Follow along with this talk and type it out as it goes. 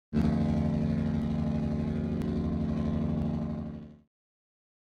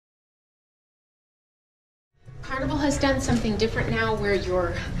Carnival has done something different now where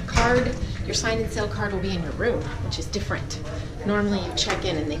your card, your sign and sale card, will be in your room, which is different. Normally you check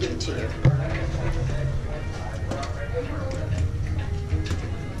in and they give it to you.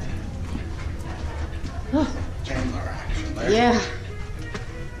 Oh. Camera action there. Yeah.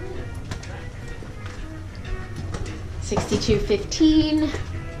 62:15,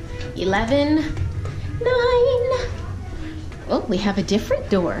 11, 9. Oh, we have a different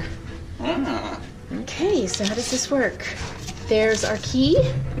door. Ah. Okay, so how does this work? There's our key.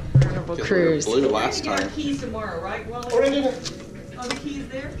 Carnival Cruise. Blue last time. Keys tomorrow, right? Well, oh, the keys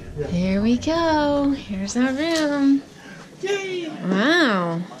there? Here we go. Here's our room. Yay!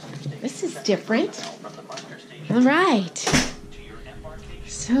 Wow, this is different. All right.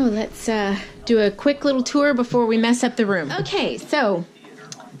 So let's do a quick little tour before we mess up the room. Okay, so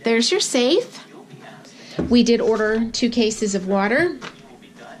there's your safe. We did order 2 cases of water,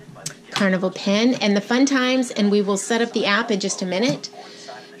 Carnival pen, and the fun times, and we will set up the app in just a minute.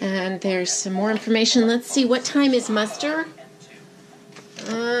 And there's some more information. Let's see, what time is muster?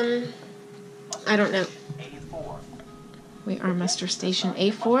 I don't know. We are muster station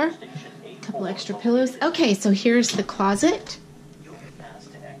A4. A couple extra pillows. Okay, so here's the closet.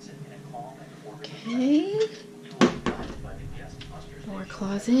 Okay. More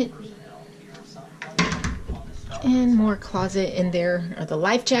closet. And more closet, and there are the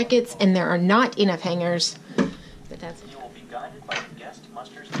life jackets, and there are not enough hangers. But that's You will be guided by the guest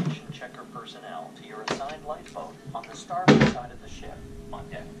muster station checker personnel to your assigned lifeboat on the starboard side of the ship on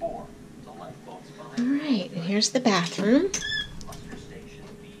deck 4. The lifeboat's all right, and here's the bathroom. muster station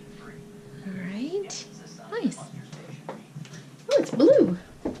B3. All right. Nice. Oh, it's blue.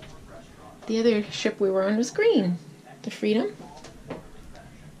 The other ship we were on was green. The Freedom.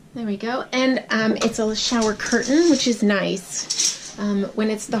 There we go. And it's a shower curtain, which is nice. When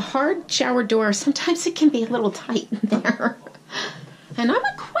it's the hard shower door, sometimes it can be a little tight in there. And I'm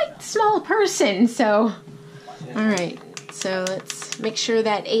a quite small person, so... All right, so let's make sure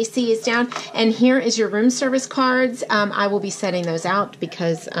that AC is down. And here is your room service cards. I will be setting those out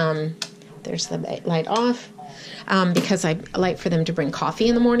because there's the light off. Because I like for them to bring coffee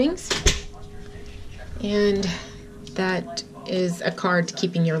in the mornings. And that is a card to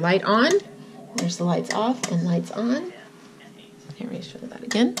keeping your light on. There's the lights off and lights on. Here, let me show that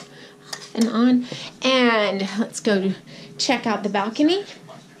again. And on. And let's go check out the balcony.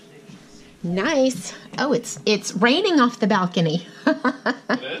 Nice. Oh, it's raining off the balcony.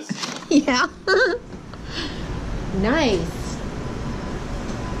 It is? Yeah. Nice.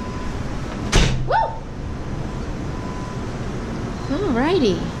 Woo!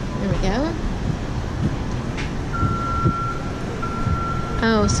 Alrighty. There we go.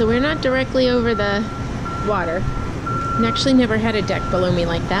 Oh, so we're not directly over the water. I actually never had a deck below me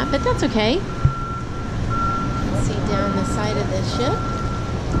like that, but that's okay. Let's see down the side of the ship.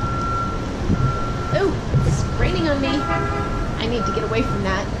 Oh, it's raining on me. I need to get away from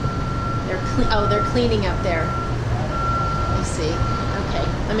that. They're cleaning up there. I see. Okay,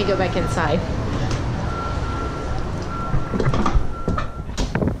 let me go back inside.